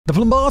The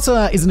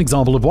Plumbata is an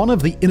example of one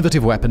of the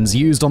innovative weapons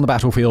used on the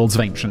battlefields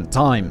of ancient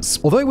times.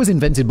 Although it was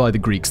invented by the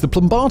Greeks, the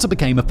Plumbata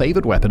became a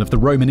favored weapon of the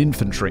Roman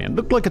infantry and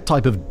looked like a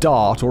type of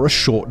dart or a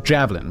short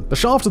javelin. The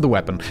shaft of the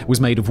weapon was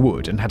made of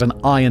wood and had an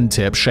iron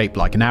tip shaped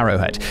like an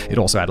arrowhead. It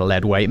also had a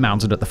lead weight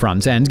mounted at the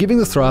front end, giving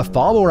the thrower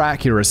far more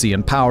accuracy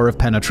and power of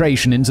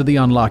penetration into the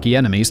unlucky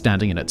enemy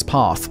standing in its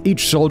path.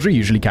 Each soldier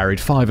usually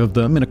carried 5 of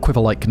them in a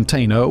quiver-like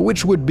container,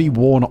 which would be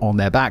worn on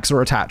their backs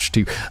or attached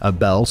to a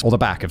belt or the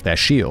back of their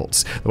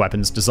shields. The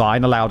weapon's design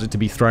allowed it to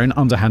be thrown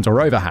underhand or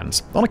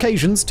overhand. On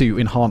occasions, to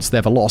enhance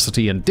their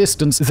velocity and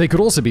distance, they could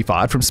also be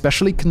fired from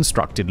specially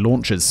constructed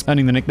launchers,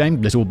 earning the nickname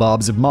Little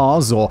Barbs of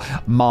Mars or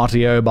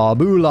Martio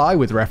Barbuli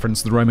with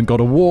reference to the Roman god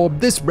of war.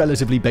 This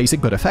relatively basic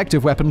but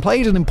effective weapon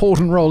played an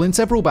important role in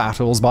several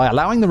battles by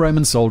allowing the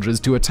Roman soldiers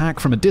to attack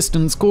from a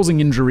distance, causing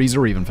injuries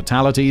or even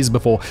fatalities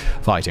before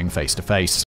fighting face to face.